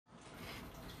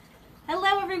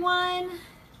everyone.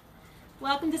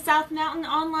 Welcome to South Mountain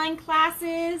Online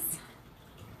Classes.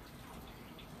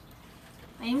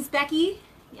 My name is Becky,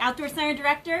 the Outdoor Center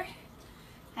Director.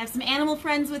 I have some animal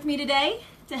friends with me today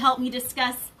to help me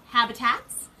discuss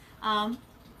habitats.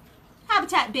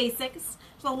 Habitat basics.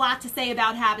 There's a lot to say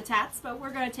about habitats, but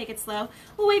we're going to take it slow.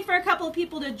 We'll wait for a couple of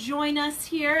people to join us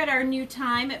here at our new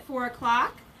time at 4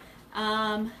 o'clock.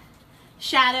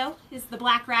 Shadow is the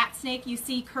black rat snake you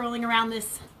see curling around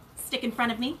this stick in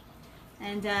front of me.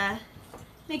 And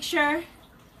make sure,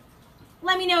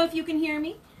 let me know if you can hear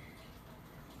me.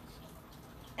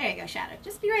 There you go, Shadow.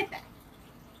 Just be right there.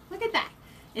 Look at that.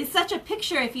 It's such a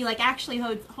picture if he actually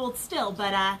holds still,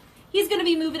 but he's going to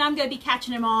be moving. I'm going to be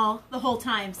catching him all the whole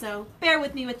time, so bear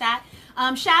with me with that.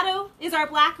 Shadow is our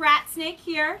black rat snake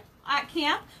here at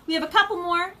camp. We have a couple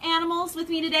more animals with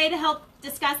me today to help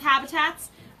discuss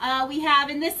habitats. We have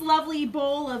in this lovely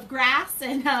bowl of grass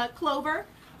and clover,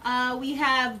 we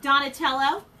have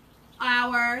Donatello,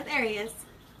 there he is.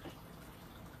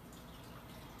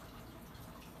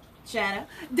 Shadow.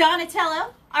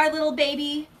 Donatello, our little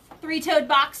baby three-toed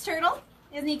box turtle.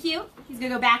 Isn't he cute? He's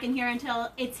going to go back in here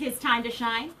until it's his time to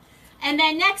shine. And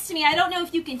then next to me, I don't know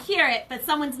if you can hear it, but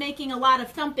someone's making a lot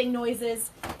of thumping noises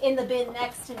in the bin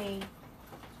next to me.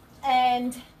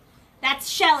 And that's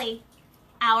Shelly,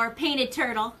 our painted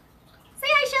turtle. Say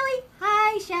hi, Shelly.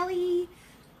 Hi, Shelly.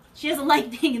 She doesn't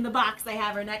like being in the box. I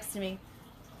have her next to me.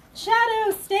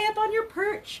 Shadow, stay up on your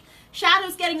perch.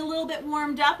 Shadow's getting a little bit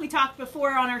warmed up. We talked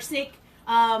before on our snake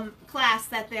class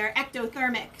that they're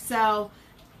ectothermic. So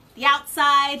the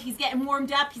outside, he's getting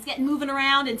warmed up, he's getting moving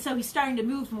around, and so he's starting to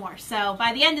move more. So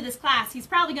by the end of this class, he's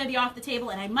probably going to be off the table,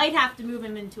 and I might have to move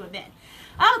him into a bin.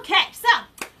 Okay, so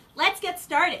let's get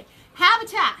started.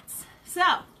 Habitats. So,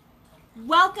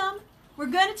 welcome. We're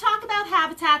going to talk about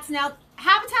habitats. Now,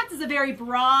 habitats is a very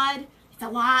broad,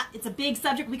 it's a big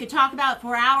subject we could talk about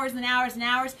for hours and hours and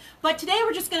hours, but today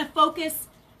we're just going to focus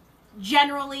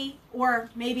generally,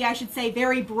 or maybe I should say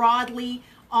very broadly,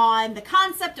 on the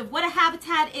concept of what a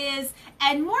habitat is,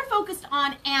 and more focused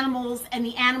on animals and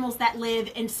the animals that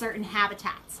live in certain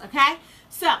habitats, okay?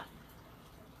 So,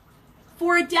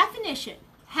 for a definition,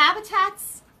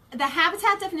 the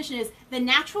habitat definition is the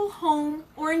natural home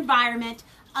or environment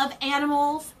of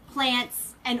animals,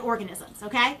 plants, and organisms,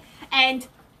 okay? And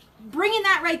bringing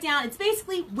that right down, it's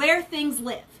basically where things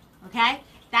live, okay?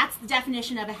 That's the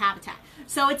definition of a habitat.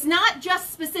 So it's not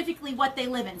just specifically what they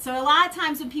live in. So a lot of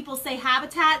times when people say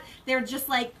habitat, they're just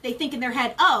they think in their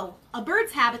head, oh, a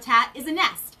bird's habitat is a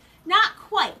nest. Not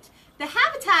quite. The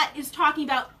habitat is talking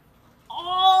about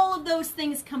all of those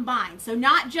things combined. So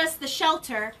not just the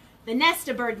shelter, the nest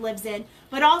a bird lives in,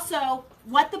 but also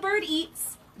what the bird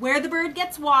eats, where the bird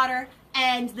gets water,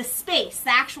 and the space,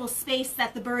 the actual space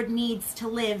that the bird needs to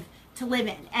live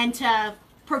in and to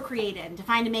procreate in, to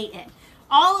find a mate in.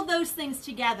 All of those things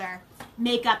together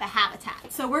make up a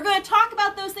habitat. So we're going to talk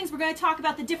about those things. We're going to talk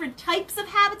about the different types of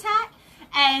habitat,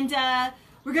 and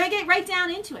we're going to get right down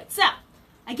into it. So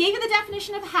I gave you the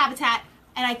definition of a habitat,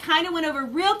 and I kind of went over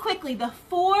real quickly the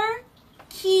 4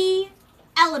 key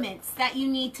elements that you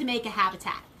need to make a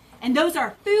habitat. And those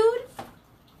are food,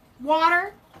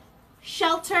 water,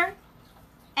 shelter,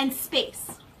 and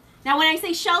space. Now when I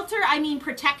say shelter, I mean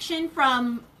protection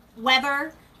from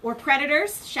weather or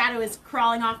predators. Shadow is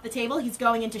crawling off the table. He's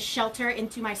going into shelter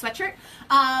into my sweatshirt.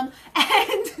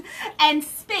 And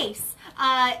space.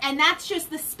 And that's just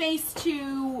the space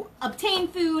to obtain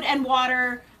food and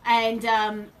water and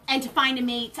to find a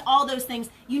mate, all those things.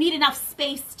 You need enough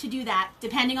space to do that.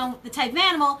 Depending on the type of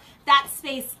animal, that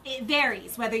space, it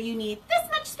varies, whether you need this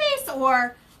much space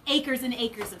or acres and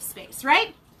acres of space,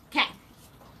 right? Okay.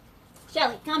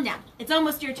 Shelly, calm down. It's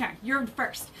almost your turn. You're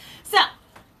first. So,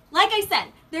 like I said,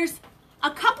 there's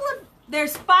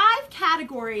 5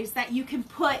 categories that you can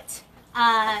put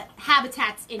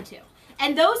habitats into.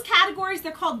 And those categories,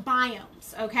 they're called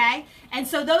biomes, okay? And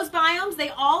so those biomes, they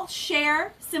all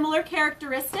share similar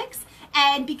characteristics.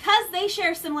 And because they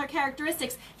share similar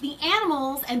characteristics, the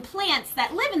animals and plants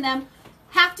that live in them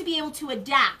have to be able to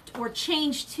adapt or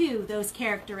change to those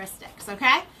characteristics,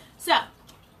 okay? So,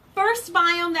 first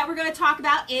biome that we're going to talk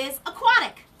about is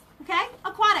aquatic, okay?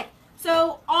 Aquatic.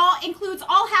 So includes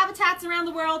all habitats around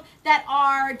the world that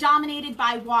are dominated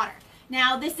by water.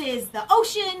 Now this is the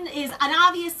ocean is an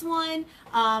obvious one,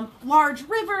 large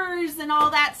rivers and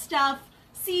all that stuff,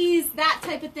 seas, that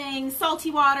type of thing, salty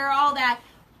water, all that.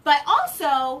 But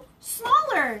also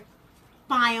smaller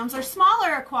biomes or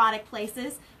smaller aquatic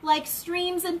places like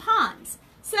streams and ponds.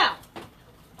 So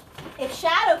if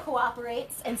Shadow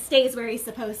cooperates and stays where he's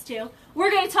supposed to,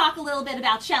 we're going to talk a little bit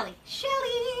about Shelly.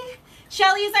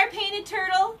 Shelly is our painted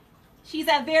turtle. She's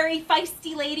a very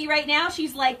feisty lady right now.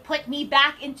 She's like, put me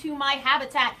back into my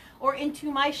habitat or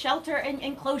into my shelter and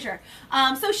enclosure.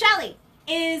 So Shelly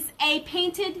is a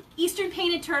eastern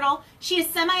painted turtle. She is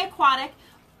semi-aquatic.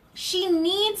 She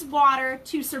needs water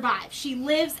to survive. She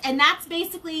lives, and that's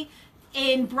basically,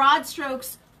 in broad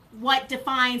strokes, what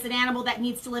defines an animal that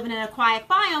needs to live in an aquatic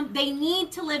biome. They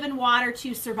need to live in water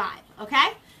to survive,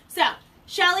 okay? So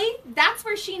Shelly, that's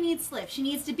where she needs to live. She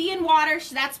needs to be in water.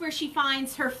 That's where she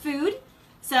finds her food.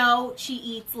 So she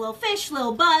eats little fish,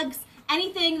 little bugs,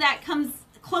 anything that comes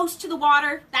close to the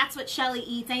water. That's what Shelly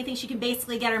eats, anything she can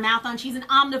basically get her mouth on. She's an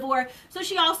omnivore, so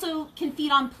she also can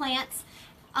feed on plants.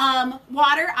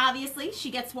 Water, obviously, she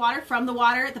gets water from the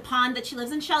water, the pond that she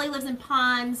lives in. Shelly lives in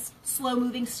ponds,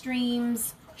 slow-moving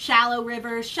streams, shallow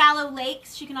rivers, shallow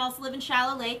lakes. She can also live in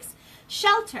shallow lakes.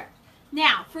 Shelter.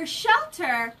 Now, for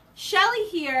shelter, Shelly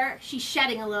here, she's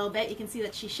shedding a little bit. You can see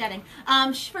that she's shedding.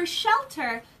 For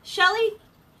shelter, Shelly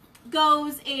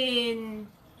goes in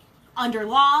under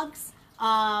logs,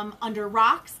 under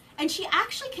rocks, and she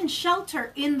actually can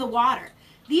shelter in the water.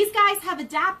 These guys have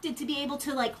adapted to be able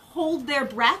to like hold their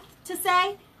breath, to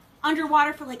say,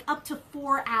 underwater for like up to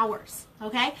 4 hours,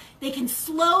 okay? They can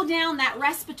slow down that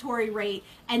respiratory rate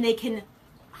and they can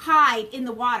hide in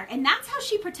the water. And that's how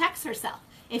she protects herself.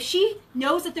 If she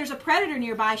knows that there's a predator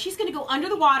nearby, she's gonna go under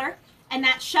the water, and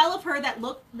that shell of her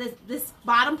this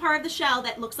bottom part of the shell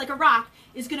that looks like a rock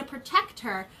is gonna protect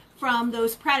her from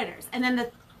those predators. And then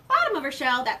the bottom of her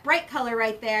shell, that bright color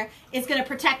right there, is gonna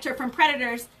protect her from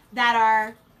predators that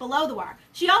are below the water.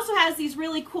 She also has these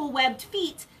really cool webbed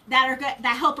feet that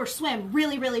help her swim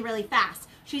really, really, really fast.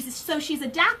 So she's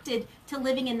adapted to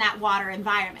living in that water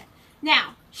environment.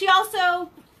 Now, she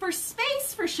also, for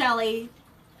space for Shelly,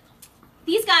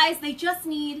 these guys, they just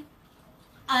need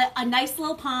a nice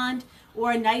little pond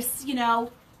or a nice, you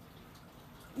know,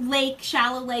 lake,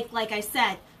 shallow lake, like I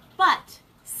said. But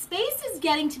space is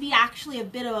getting to be actually a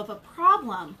bit of a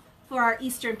problem for our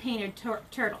eastern painted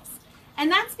turtles.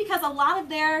 And that's because a lot of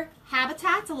their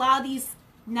habitats, a lot of these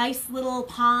nice little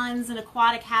ponds and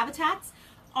aquatic habitats,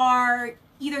 are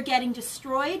either getting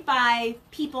destroyed by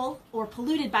people or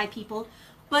polluted by people,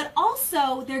 but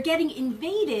also they're getting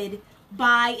invaded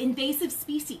by invasive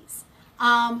species.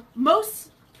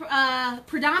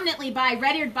 Predominantly by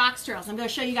red-eared box turtles. I'm going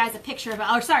to show you guys a picture of it.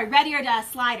 Oh, sorry, red-eared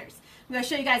sliders. I'm going to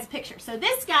show you guys a picture. So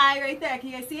this guy right there, can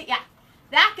you guys see it? Yeah.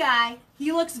 That guy,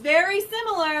 he looks very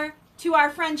similar to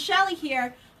our friend Shelly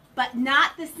here, but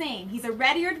not the same. He's a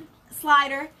red-eared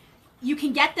slider. You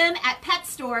can get them at pet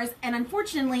stores, and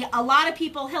unfortunately, a lot of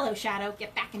people, hello Shadow,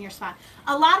 get back in your spot.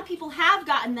 A lot of people have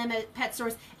gotten them at pet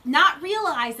stores, not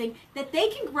realizing that they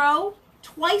can grow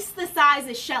twice the size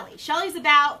as Shelly. Shelly's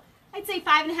about, I'd say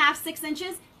 5.5, 6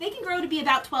 inches. They can grow to be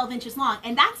about 12 inches long,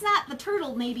 and that's not the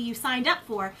turtle maybe you signed up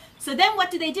for. So then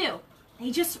what do? They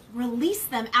just release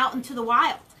them out into the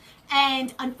wild.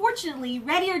 And unfortunately,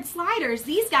 red-eared sliders,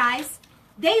 these guys,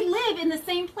 they live in the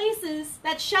same places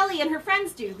that Shelly and her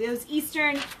friends do. The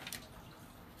eastern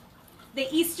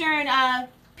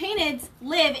painteds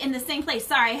live in the same place.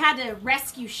 Sorry, I had to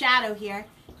rescue Shadow here.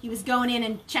 He was going in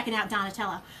and checking out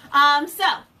Donatello. So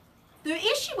the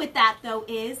issue with that, though,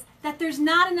 is that there's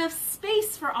not enough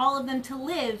space for all of them to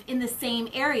live in the same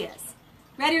areas.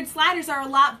 Red-eared sliders are a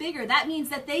lot bigger. That means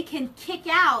that they can kick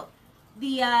out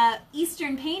the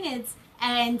eastern painteds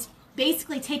and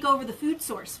basically take over the food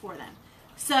source for them.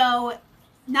 So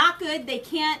not good. They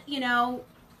can't, you know,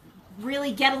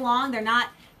 really get along.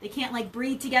 They can't like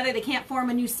breed together. They can't form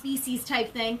a new species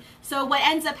type thing. So what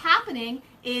ends up happening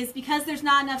is, because there's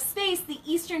not enough space, the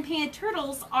eastern painted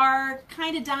turtles are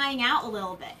kind of dying out a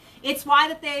little bit. It's why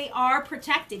that they are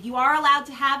protected. You are allowed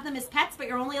to have them as pets, but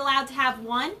you're only allowed to have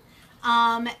one.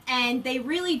 And they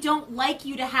really don't like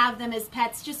you to have them as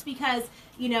pets, just because,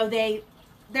 you know,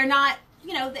 they're not,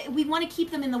 you know, we want to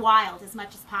keep them in the wild as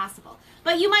much as possible.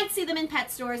 But you might see them in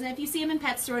pet stores, and if you see them in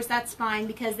pet stores, that's fine,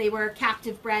 because they were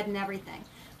captive bred and everything.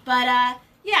 But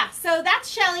yeah, so that's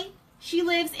Shelly. She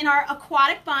lives in our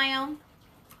aquatic biome.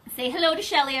 Say hello to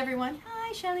Shelly, everyone.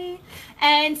 Hi, Shelly.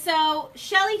 And so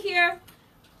Shelly here,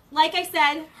 like I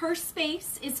said, her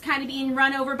space is kind of being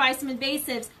run over by some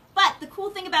invasives. But the cool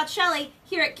thing about Shelly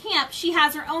here at camp, she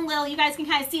has her own little, you guys can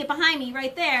kind of see it behind me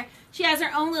right there. She has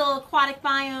her own little aquatic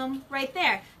biome right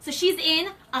there. So she's in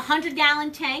a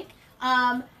 100-gallon tank.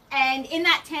 And in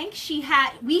that tank,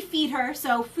 we feed her,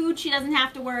 so food she doesn't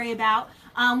have to worry about.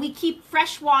 We keep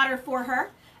fresh water for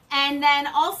her. And then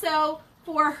also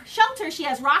for shelter, she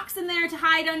has rocks in there to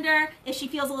hide under if she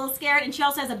feels a little scared. And she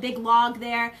also has a big log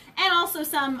there, and also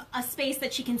a space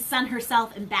that she can sun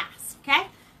herself and bask, okay?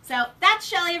 So that's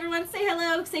Shelly, everyone. Say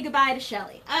hello, say goodbye to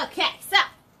Shelly. Okay, so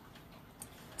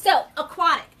So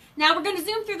aquatic. Now we're going to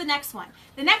zoom through the next one.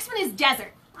 The next one is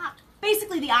desert.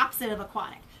 Basically the opposite of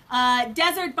aquatic. That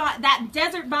desert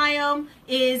biome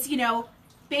is, you know,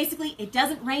 basically it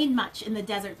doesn't rain much in the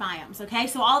desert biomes, okay?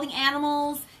 So all the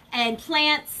animals and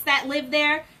plants that live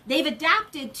there, they've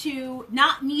adapted to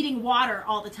not needing water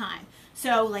all the time.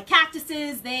 So like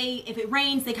cactuses, if it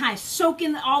rains, they kind of soak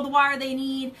in all the water they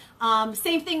need.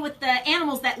 Same thing with the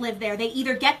animals that live there. They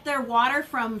either get their water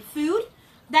from food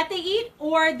that they eat,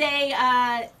 or they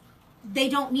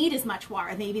don't need as much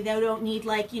water. Maybe they don't need,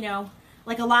 like, you know,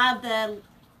 like a lot of the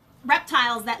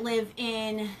reptiles that live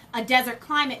in a desert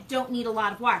climate don't need a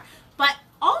lot of water. But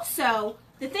also,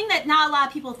 the thing that not a lot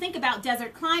of people think about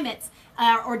desert climates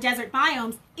or desert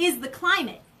biomes is the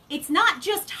climate. It's not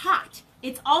just hot.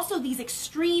 It's also these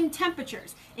extreme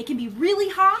temperatures. It can be really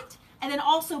hot and then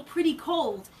also pretty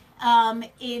cold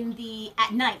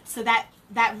at night. So that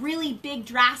really big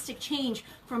drastic change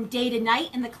from day to night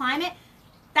in the climate,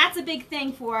 that's a big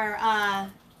thing for,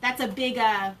 that's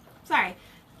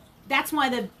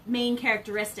one of the main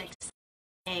characteristics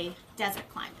of a desert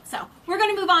climate. So we're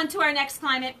going to move on to our next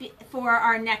climate for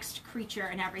our next creature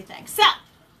and everything. So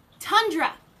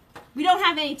tundra. We don't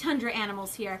have any tundra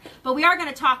animals here, but we are going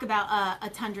to talk about a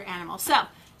tundra animal. So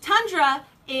tundra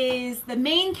is the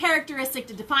main characteristic,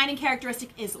 the defining characteristic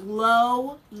is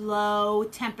low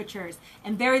temperatures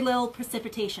and very little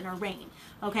precipitation or rain.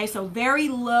 Okay, so very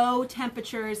low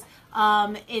temperatures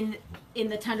in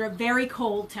the tundra, very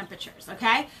cold temperatures,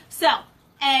 okay? So,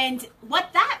 and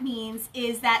what that means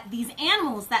is that these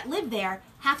animals that live there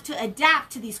have to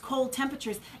adapt to these cold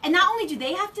temperatures. And not only do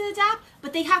they have to adapt,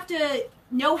 but they have to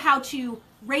know how to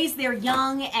raise their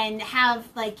young and have,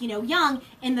 like, you know, young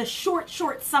in the short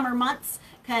summer months,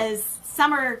 because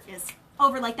summer is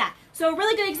over like that. So a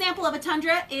really good example of a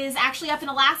tundra is actually up in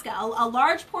Alaska. A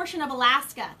large portion of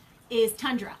Alaska is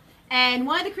tundra. And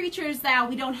one of the creatures that,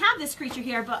 we don't have this creature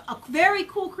here, but a very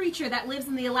cool creature that lives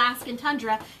in the Alaskan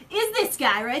tundra is this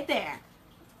guy right there.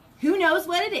 Who knows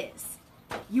what it is?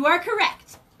 You are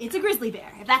correct. It's a grizzly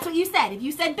bear. If that's what you said. If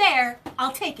you said bear,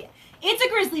 I'll take it. It's a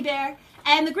grizzly bear.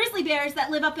 And the grizzly bears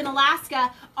that live up in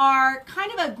Alaska are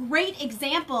kind of a great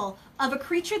example of a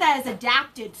creature that has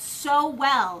adapted so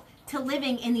well to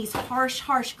living in these harsh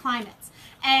climates.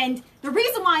 And the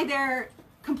reason why they're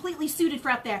completely suited for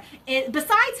up there is,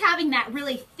 besides having that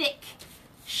really thick,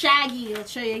 shaggy,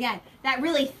 let's show you again, that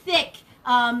really thick,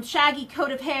 shaggy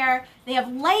coat of hair, they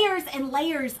have layers and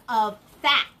layers of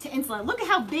fat to insulate. Look at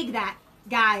how big that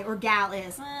guy or gal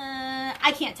is.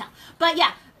 I can't tell. But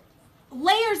yeah,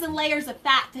 layers and layers of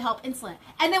fat to help insulate.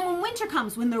 And then when winter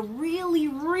comes, when the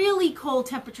really cold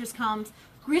temperatures comes,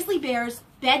 grizzly bears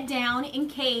bed down in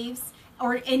caves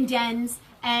or in dens,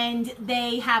 and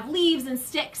they have leaves and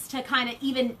sticks to kind of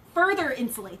even further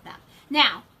insulate them.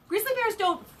 Now, grizzly bears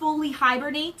don't fully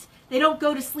hibernate. They don't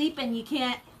go to sleep and you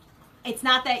can't, it's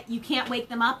not that you can't wake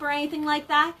them up or anything like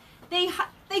that. They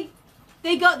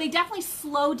definitely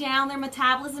slow down their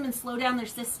metabolism and slow down their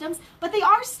systems, but they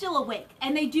are still awake,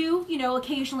 and they do, you know,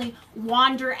 occasionally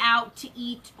wander out to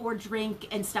eat or drink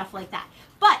and stuff like that.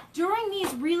 But during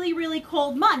these really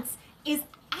cold months is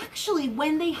actually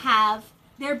when they have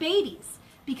their babies,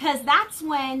 because that's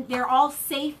when they're all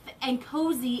safe and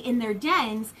cozy in their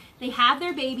dens. They have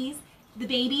their babies. The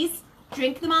babies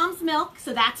drink the mom's milk,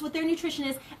 so that's what their nutrition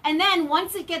is. And then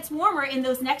once it gets warmer, in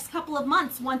those next couple of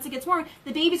months, once it gets warmer,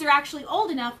 the babies are actually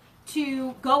old enough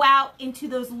to go out into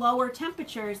those lower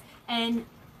temperatures and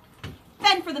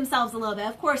fend for themselves a little bit.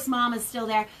 Of course, mom is still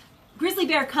there. Grizzly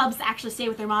bear cubs actually stay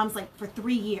with their moms like for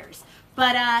 3 years.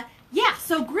 But yeah,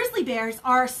 so grizzly bears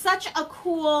are such a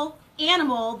cool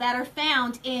animal that are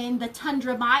found in the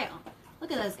tundra biome.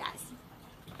 Look at those guys.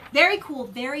 Very cool,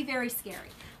 very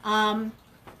scary.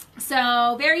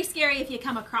 So very scary if you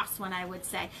come across one, I would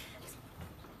say.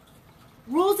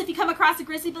 Rules: if you come across a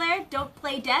grizzly bear, don't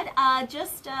play dead.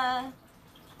 Just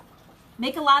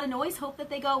make a lot of noise, hope that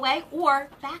they go away, or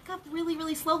back up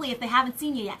really slowly if they haven't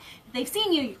seen you yet. If they've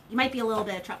seen you, you might be a little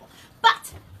bit of trouble.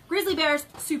 But grizzly bears,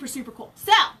 super cool.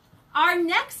 So our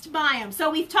next biome,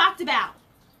 so we've talked about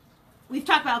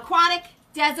aquatic,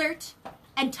 desert,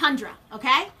 and tundra,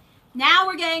 okay? Now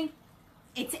we're getting,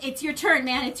 it's your turn,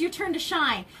 man. It's your turn to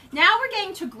shine. Now we're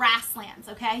getting to grasslands,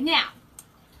 okay? Now,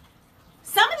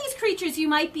 some of these creatures you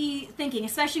might be thinking,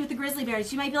 especially with the grizzly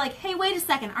bears, you might be like, hey, wait a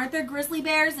second, aren't there grizzly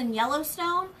bears in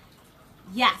Yellowstone?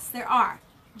 Yes, there are.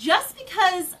 Just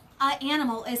because an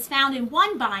animal is found in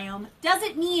one biome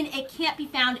doesn't mean it can't be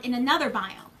found in another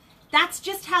biome. That's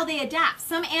just how they adapt.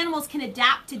 Some animals can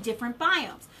adapt to different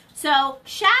biomes. So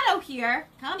Shadow here,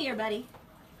 come here, buddy.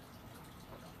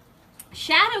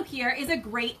 Shadow here is a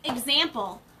great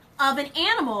example of an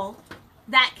animal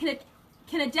that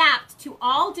can adapt to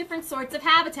all different sorts of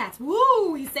habitats.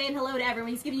 Woo! He's saying hello to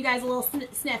everyone. He's giving you guys a little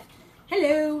sniff.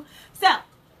 Hello. So,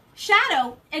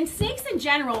 shadow and snakes in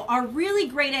general are really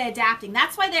great at adapting.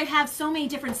 That's why they have so many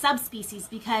different subspecies,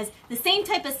 because the same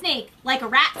type of snake, like a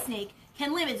rat snake,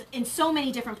 can live in so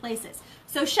many different places.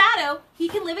 So shadow, he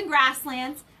can live in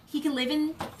grasslands, he can live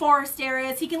in forest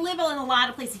areas, he can live in a lot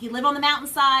of places. He can live on the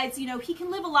mountainsides, you know, he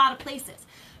can live a lot of places.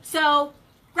 So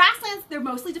grasslands, they're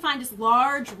mostly defined as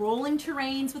large rolling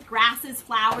terrains with grasses,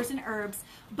 flowers, and herbs,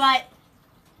 but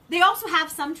they also have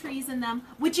some trees in them,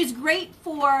 which is great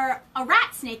for a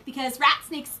rat snake, because rat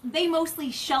snakes, they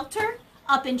mostly shelter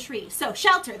up in trees. So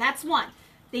shelter, that's one.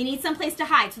 They need some place to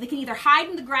hide. So they can either hide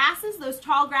in the grasses, those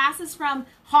tall grasses, from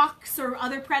hawks or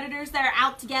other predators that are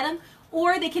out to get them,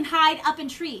 or they can hide up in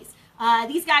trees.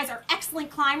 These guys are excellent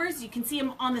climbers. You can see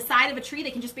them on the side of a tree.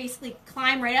 They can just basically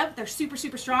climb right up. They're super,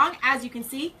 super strong, as you can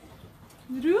see.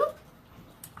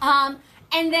 And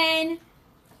then,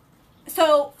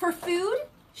 so for food,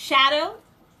 shadow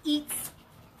eats,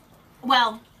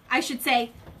 well, I should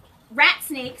say, rat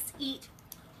snakes eat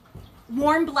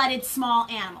warm-blooded small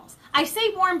animals. I say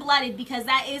warm-blooded because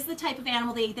that is the type of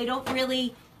animal they don't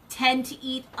really tend to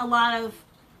eat a lot of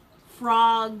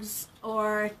frogs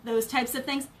or those types of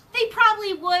things. They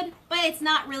probably would, but it's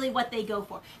not really what they go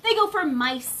for. They go for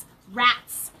mice,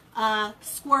 rats,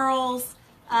 squirrels.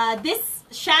 This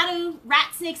shadow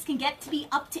rat snakes can get to be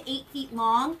up to 8 feet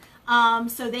long.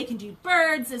 So they can do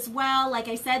birds as well. Like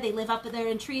I said, they live up there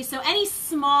in trees. So any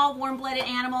small warm-blooded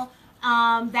animal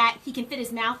that he can fit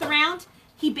his mouth around,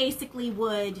 he basically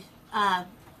would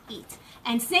eat.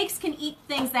 And snakes can eat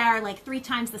things that are like 3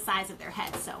 times the size of their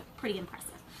head, so pretty impressive.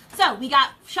 So we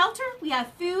got shelter, we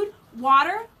have food,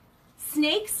 water.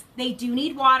 Snakes, they do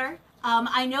need water.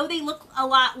 I know they look a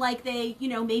lot like they, you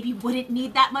know, maybe wouldn't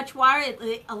need that much water.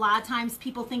 A lot of times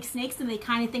people think snakes and they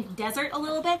kind of think desert a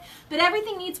little bit, but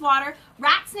everything needs water.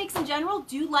 Rat snakes in general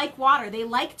do like water. They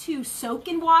like to soak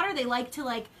in water. They like to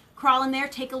like crawl in there,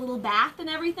 take a little bath and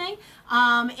everything.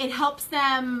 It helps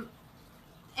them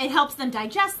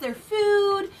digest their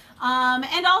food.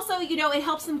 And also, you know, it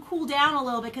helps them cool down a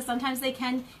little bit, because sometimes they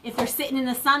can, if they're sitting in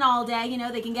the sun all day, you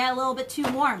know, they can get a little bit too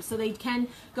warm. So they can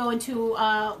go into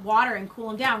water and cool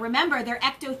them down. Remember, they're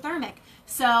ectothermic.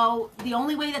 So the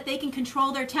only way that they can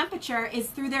control their temperature is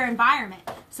through their environment.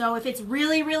 So if it's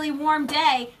really, really warm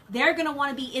day, they're going to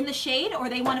want to be in the shade, or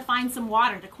they want to find some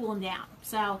water to cool them down.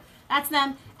 So that's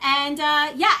them. And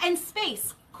yeah, and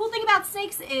space. Cool thing about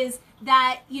snakes is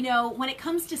that, you know, when it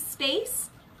comes to space,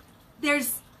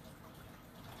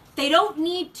 they don't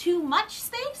need too much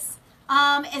space,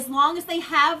 as long as they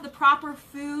have the proper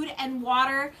food and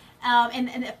water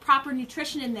and the proper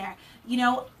nutrition in there. You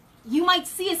know, you might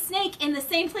see a snake in the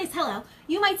same place. Hello.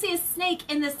 You might see a snake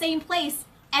in the same place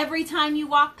every time you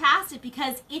walk past it,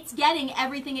 because it's getting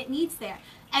everything it needs there.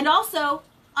 And also,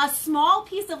 a small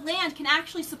piece of land can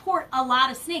actually support a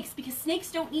lot of snakes, because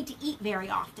snakes don't need to eat very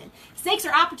often. Snakes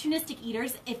are opportunistic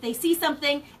eaters. If they see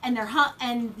something and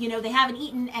you know, they haven't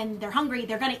eaten and they're hungry,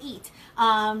 they're going to eat.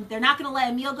 They're not going to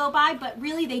let a meal go by, but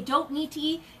really they don't need to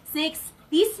eat. Snakes,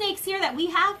 these snakes here that we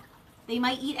have, they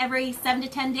might eat every 7 to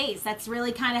 10 days. That's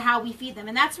really kind of how we feed them.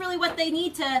 And that's really what they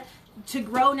need to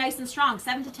grow nice and strong,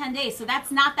 7 to 10 days. So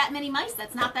that's not that many mice,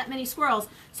 that's not that many squirrels.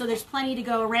 So there's plenty to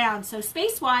go around. So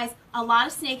space-wise, a lot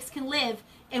of snakes can live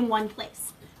in one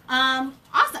place.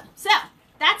 Awesome. So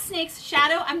that's snakes.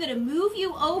 Shadow, I'm going to move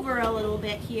you over a little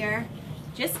bit here.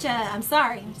 I'm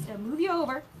sorry, I'm just going to move you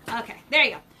over. Okay, there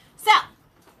you go. So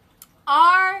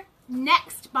our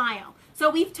next biome. So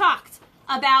we've talked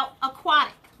about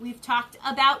aquatic. We've talked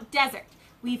about desert.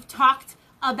 We've talked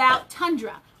about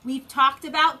tundra. We've talked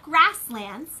about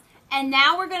grasslands, and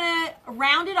now we're going to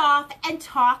round it off and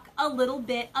talk a little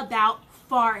bit about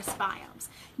forest biomes.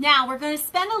 Now, we're going to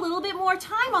spend a little bit more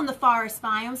time on the forest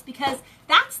biomes, because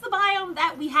that's the biome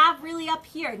that we have really up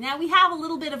here. Now, we have a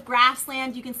little bit of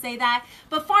grassland, you can say that,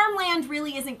 but farmland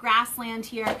really isn't grassland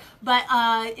here, but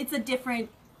it's a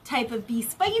different type of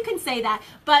beast, but you can say that.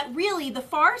 But really, the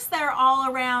forests that are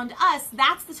all around us,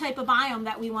 that's the type of biome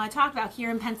that we want to talk about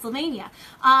here in Pennsylvania.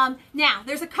 Now,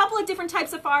 there's a couple of different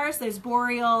types of forests. There's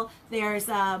boreal, there's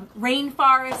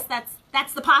rainforest,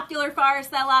 that's the popular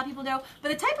forest that a lot of people know. But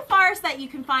the type of forest that you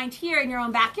can find here in your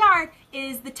own backyard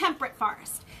is the temperate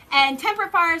forest. And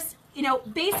temperate forest, you know,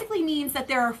 basically means that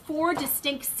there are 4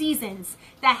 distinct seasons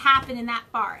that happen in that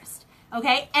forest.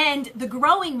 Okay, and the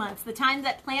growing months, the time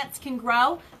that plants can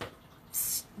grow,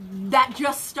 that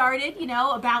just started, you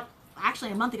know, about,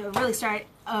 actually a month ago, it really started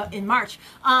in March.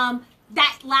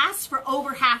 that lasts for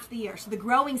over half the year. So the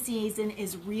growing season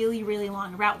is really, really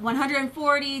long, about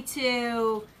 140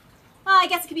 to, well, I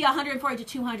guess it could be 140 to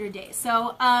 200 days.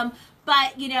 So,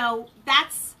 but you know,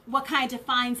 that's what kind of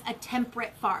defines a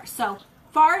temperate forest. So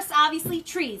forests, obviously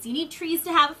trees. You need trees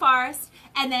to have a forest.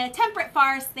 And then a temperate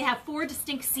forest, they have 4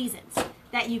 distinct seasons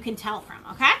that you can tell from,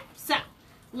 okay? So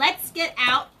let's get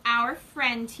out our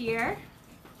friend here.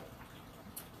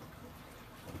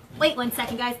 Wait 1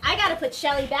 second, guys. I gotta put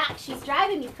Shelly back. She's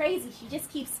driving me crazy. She just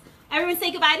keeps, everyone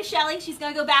say goodbye to Shelly. She's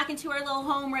gonna go back into her little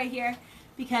home right here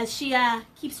because she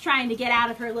keeps trying to get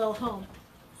out of her little home.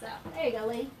 So, there you go,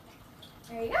 lady.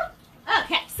 There you go.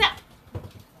 Okay,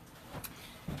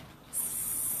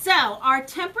 so our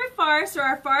temperate forests or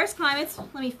our forest climates,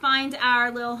 let me find our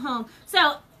little home.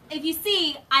 So if you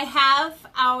see, I have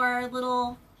our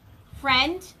little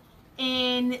friend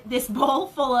in this bowl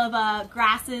full of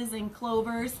grasses and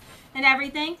clovers and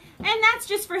everything. And that's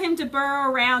just for him to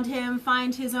burrow around him,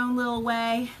 find his own little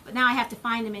way. But now I have to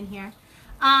find him in here.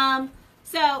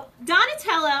 So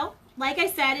Donatello, like I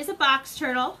said, is a box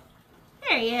turtle.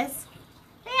 There he is.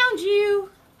 Found you.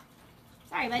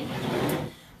 Sorry, buddy.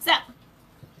 So,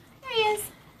 there he is.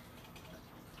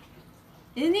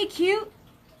 Isn't he cute?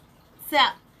 So,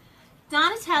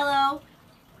 Donatello,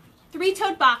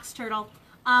 3-toed box turtle.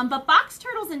 But box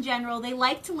turtles in general, they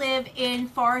like to live in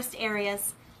forest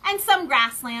areas and some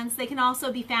grasslands. They can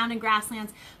also be found in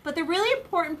grasslands. But the really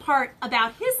important part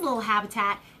about his little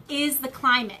habitat is the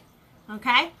climate,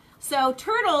 okay? So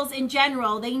turtles in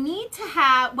general, they need to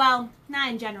have, well, not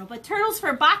in general, but turtles,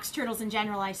 for box turtles in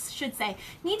general, I should say,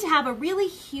 need to have a really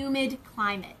humid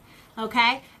climate,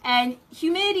 okay? And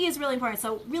humidity is really important,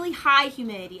 so really high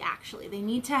humidity, actually. They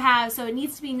need to have, so it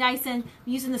needs to be nice and,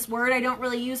 I'm using this word I don't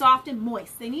really use often,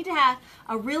 moist. They need to have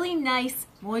a really nice,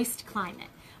 moist climate.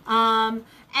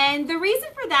 And the reason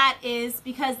for that is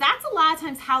because that's a lot of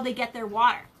times how they get their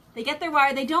water. They get their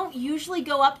water. They don't usually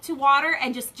go up to water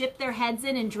and just dip their heads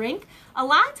in and drink. A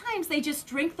lot of times they just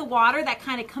drink the water that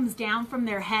kind of comes down from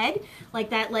their head,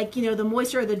 like that, like, you know, the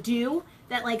moisture or the dew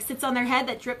that like sits on their head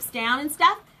that drips down and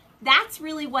stuff. That's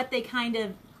really what they kind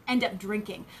of end up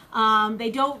drinking.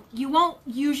 You won't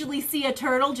usually see a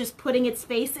turtle just putting its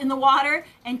face in the water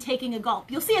and taking a gulp.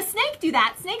 You'll see a snake do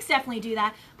that. Snakes definitely do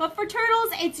that. But for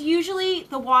turtles, it's usually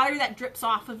the water that drips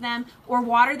off of them or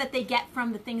water that they get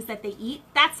from the things that they eat.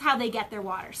 That's how they get their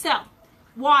water. So,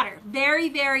 water, very,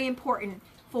 very important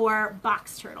for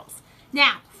box turtles.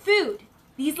 Now, food.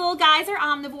 These little guys are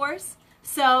omnivores,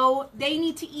 so they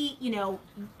need to eat, you know,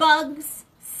 bugs,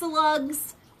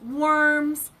 slugs,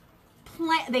 worms.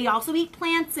 They also eat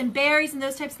plants and berries and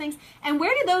those types of things. And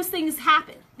where do those things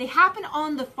happen? They happen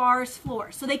on the forest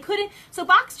floor. So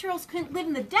box turtles couldn't live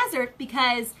in the desert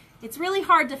because it's really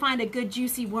hard to find a good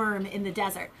juicy worm in the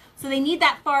desert. So they need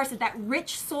that forest, that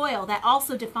rich soil that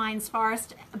also defines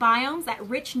forest biomes, that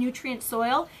rich nutrient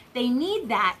soil. They need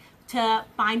that to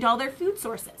find all their food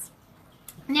sources.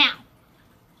 Now,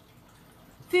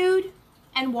 food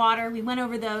and water, we went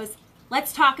over those.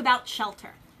 Let's talk about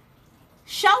shelter.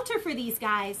 Shelter for these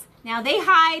guys, now they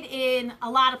hide in a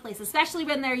lot of places, especially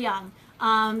when they're young.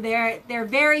 They're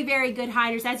very, very good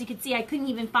hiders. As you can see, I couldn't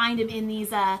even find them in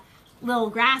these little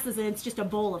grasses, and it's just a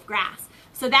bowl of grass.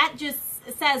 So that just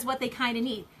says what they kind of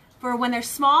need. For when they're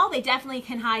small, they definitely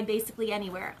can hide basically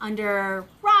anywhere. Under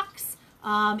rocks,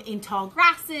 in tall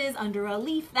grasses, under a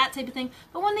leaf, that type of thing.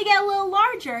 But when they get a little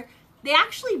larger, they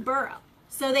actually burrow.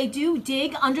 So they do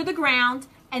dig under the ground,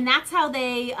 and that's how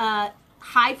they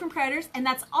hide from predators, and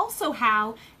that's also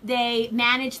how they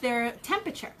manage their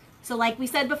temperature. So like we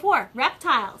said before,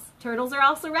 reptiles. Turtles are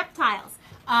also reptiles.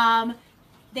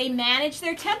 They manage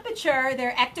their temperature,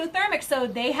 they're ectothermic, so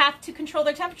they have to control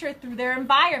their temperature through their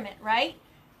environment, right?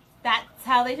 That's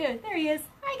how they do it. There he is.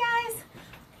 Hi, guys.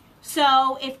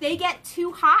 So if they get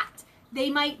too hot,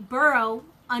 they might burrow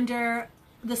under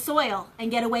the soil and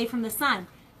get away from the sun.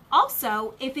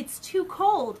 Also, if it's too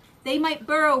cold, they might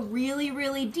burrow really,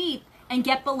 really deep and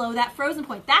get below that frozen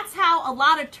point. That's how a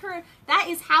lot of that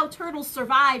is how turtles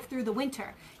survive through the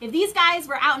winter. If these guys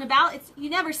were out and about, you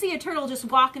never see a turtle just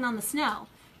walking on the snow.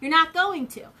 You're not going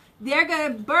to. They're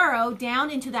going to burrow down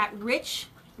into that rich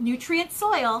nutrient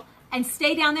soil and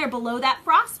stay down there below that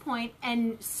frost point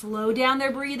and slow down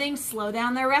their breathing, slow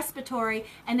down their respiratory,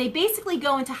 and they basically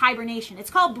go into hibernation. It's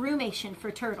called brumation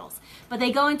for turtles. But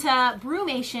they go into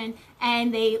brumation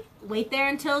and they wait there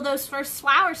until those first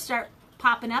flowers start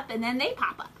popping up, and then they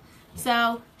pop up.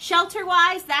 So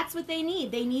shelter-wise, that's what they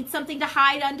need. They need something to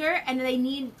hide under, and they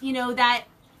need, you know, that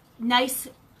nice,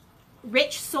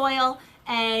 rich soil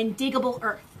and diggable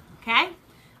earth, okay?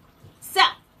 So,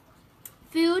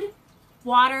 food,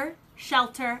 water,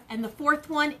 shelter, and the fourth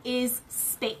one is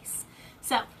space.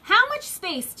 So how much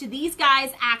space do these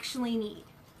guys actually need,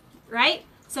 right?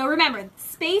 So remember,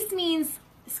 space means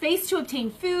space to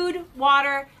obtain food,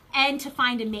 water, and to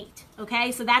find a mate,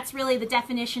 okay? So that's really the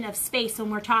definition of space when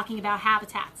we're talking about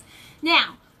habitats.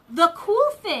 Now, the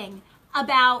cool thing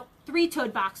about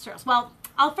three-toed box turtles, well,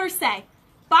 I'll first say,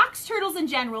 box turtles in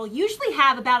general usually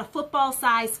have about a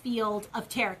football-sized field of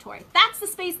territory. That's the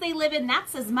space they live in.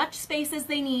 That's as much space as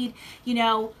they need. You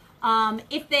know,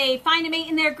 if they find a mate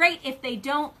in there, great. If they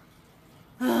don't,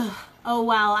 oh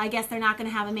well, I guess they're not going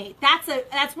to have a mate.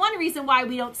 That's one reason why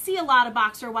we don't see a lot of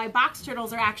why box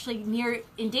turtles are actually near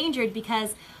endangered,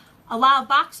 because a lot of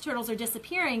box turtles are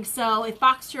disappearing. So if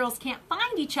box turtles can't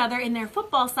find each other in their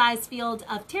football-sized field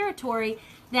of territory,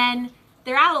 then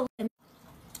they're out of.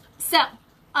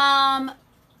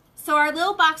 So our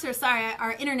little boxer, sorry,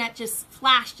 our internet just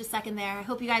flashed a second there. I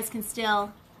hope you guys can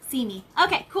still see me.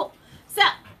 Okay, cool. So,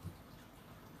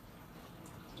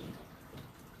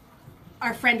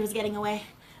 our friend was getting away.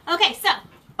 Okay, so,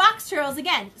 box turtles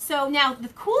again. So now the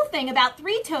cool thing about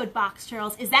three-toed box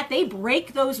turtles is that they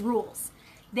break those rules.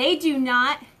 They do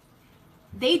not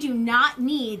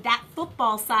need that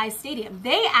football-sized stadium.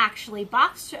 They actually,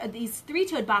 these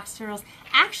three-toed box turtles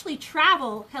actually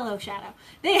travel, hello Shadow,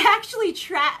 they actually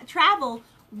travel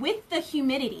with the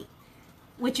humidity,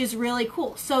 which is really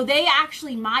cool. So they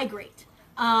actually migrate,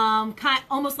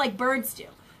 almost like birds do.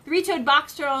 Three-toed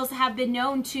box turtles have been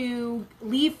known to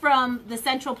leave from the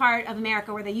central part of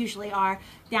America, where they usually are,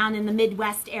 down in the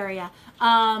Midwest area,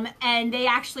 and they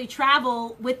actually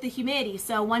travel with the humidity.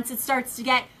 So once it starts to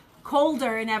get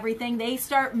colder and everything, they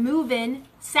start moving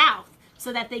south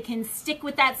so that they can stick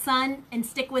with that sun and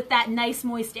stick with that nice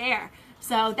moist air.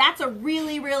 So that's a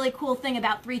really, really cool thing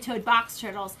about three-toed box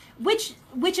turtles, which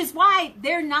is why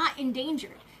they're not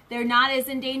endangered. They're not as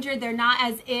endangered. They're not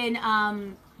as in,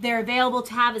 they're available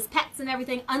to have as pets and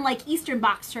everything, unlike eastern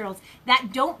box turtles that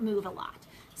don't move a lot.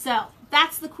 So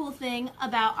that's the cool thing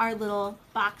about our little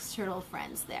box turtle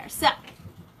friends there. So,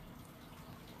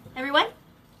 everyone,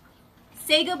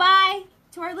 say goodbye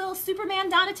to our little Superman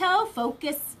Donatello.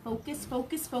 Focus, focus,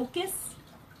 focus, focus.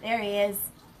 There he is.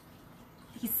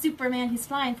 He's Superman. He's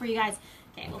flying for you guys.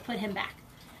 Okay, we'll put him back.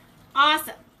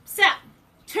 Awesome. So,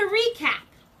 to recap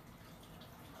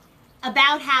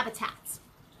about habitats.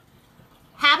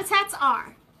 Habitats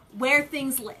are where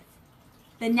things live,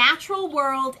 the natural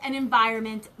world and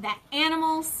environment that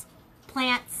animals,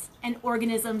 plants, and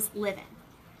organisms live in.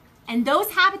 And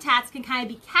those habitats can kind of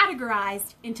be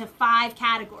categorized into 5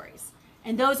 categories.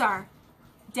 And those are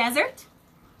desert,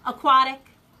 aquatic,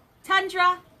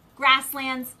 tundra,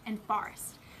 grasslands, and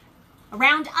forest.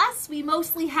 Around us, we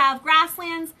mostly have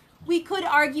grasslands. We could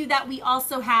argue that we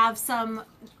also have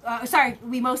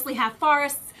we mostly have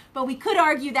forests, but we could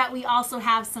argue that we also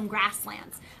have some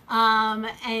grasslands.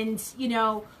 But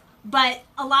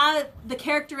a lot of the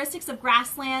characteristics of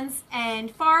grasslands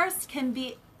and forests can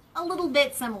be a little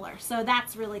bit similar, so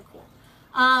that's really cool.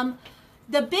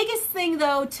 The biggest thing,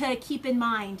 though, to keep in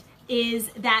mind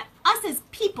is that us as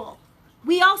people,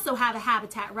 we also have a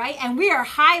habitat, right? And we are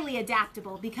highly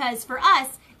adaptable, because for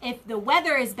us, if the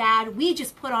weather is bad, we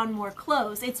just put on more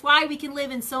clothes. It's why we can live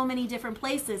in so many different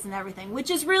places and everything, which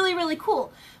is really, really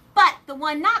cool. But the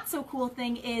one not so cool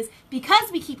thing is,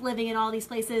 because we keep living in all these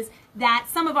places, that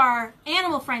some of our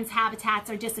animal friends' habitats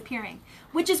are disappearing.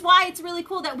 Which is why it's really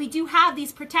cool that we do have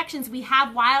these protections. We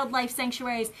have wildlife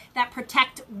sanctuaries that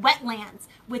protect wetlands,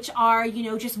 which are,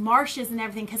 just marshes and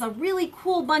everything, because a really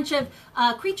cool bunch of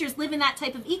creatures live in that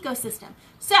type of ecosystem.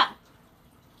 So,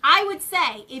 I would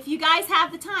say, if you guys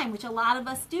have the time, which a lot of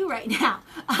us do right now,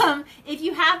 if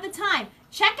you have the time,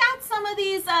 check out some of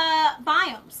these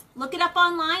biomes. Look it up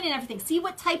online and everything. See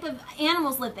what type of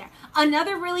animals live there.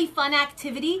 Another really fun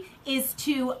activity is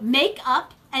to make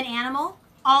up an animal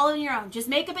all on your own. Just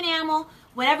make up an animal,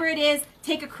 whatever it is.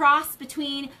 Take a cross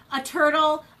between a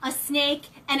turtle, a snake,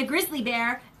 and a grizzly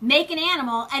bear. Make an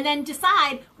animal, and then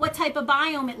decide what type of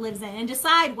biome it lives in, and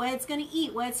decide what it's going to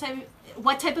eat,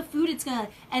 what type of food it's going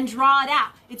to, and draw it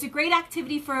out. It's a great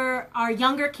activity for our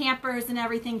younger campers and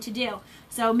everything to do.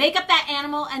 So make up that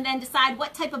animal and then decide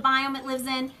what type of biome it lives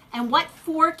in and what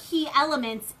 4 key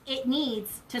elements it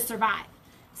needs to survive.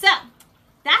 So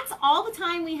that's all the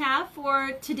time we have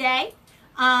for today.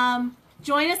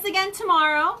 Join us again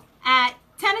tomorrow at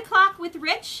 10 o'clock with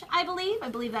Rich, I believe. I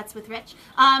believe that's with Rich.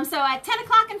 So at 10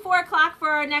 o'clock and 4 o'clock for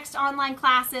our next online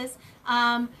classes.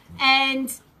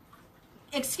 And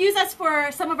excuse us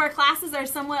for some of our classes are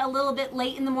somewhat a little bit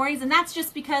late in the mornings, and that's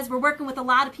just because we're working with a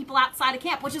lot of people outside of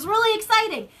camp, which is really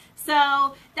exciting.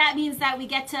 So that means that we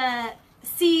get to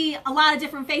see a lot of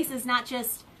different faces, not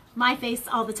just my face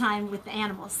all the time with the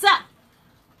animals. So,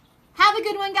 have a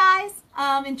good one, guys.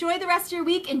 Enjoy the rest of your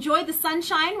week. Enjoy the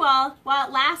sunshine while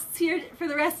it lasts here for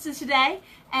the rest of today.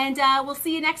 And we'll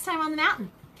see you next time on the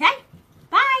mountain. Okay?